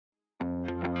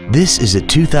This is a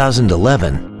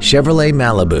 2011 Chevrolet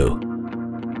Malibu.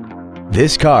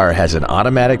 This car has an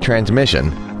automatic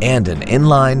transmission and an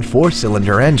inline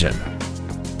 4-cylinder engine.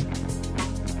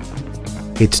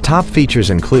 Its top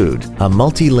features include a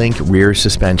multi-link rear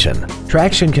suspension,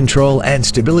 traction control and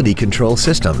stability control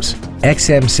systems,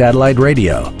 XM satellite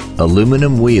radio,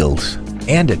 aluminum wheels,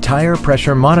 and a tire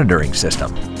pressure monitoring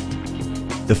system.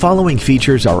 The following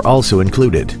features are also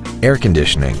included: air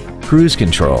conditioning, cruise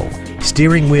control,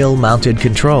 steering wheel mounted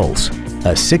controls,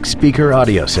 a 6-speaker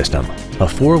audio system, a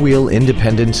 4-wheel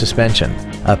independent suspension,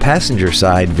 a passenger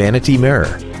side vanity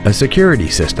mirror, a security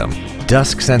system,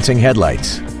 dusk sensing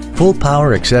headlights, full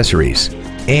power accessories,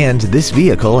 and this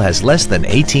vehicle has less than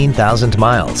 18,000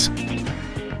 miles.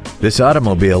 This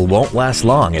automobile won't last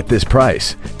long at this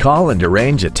price. Call and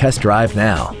arrange a test drive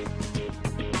now.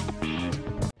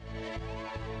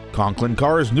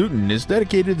 ConklinCarsNewton is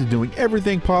dedicated to doing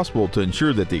everything possible to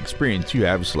ensure that the experience you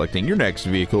have selecting your next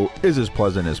vehicle is as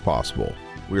pleasant as possible.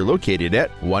 We're located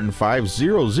at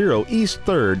 1500 East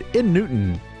 3rd in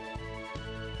Newton.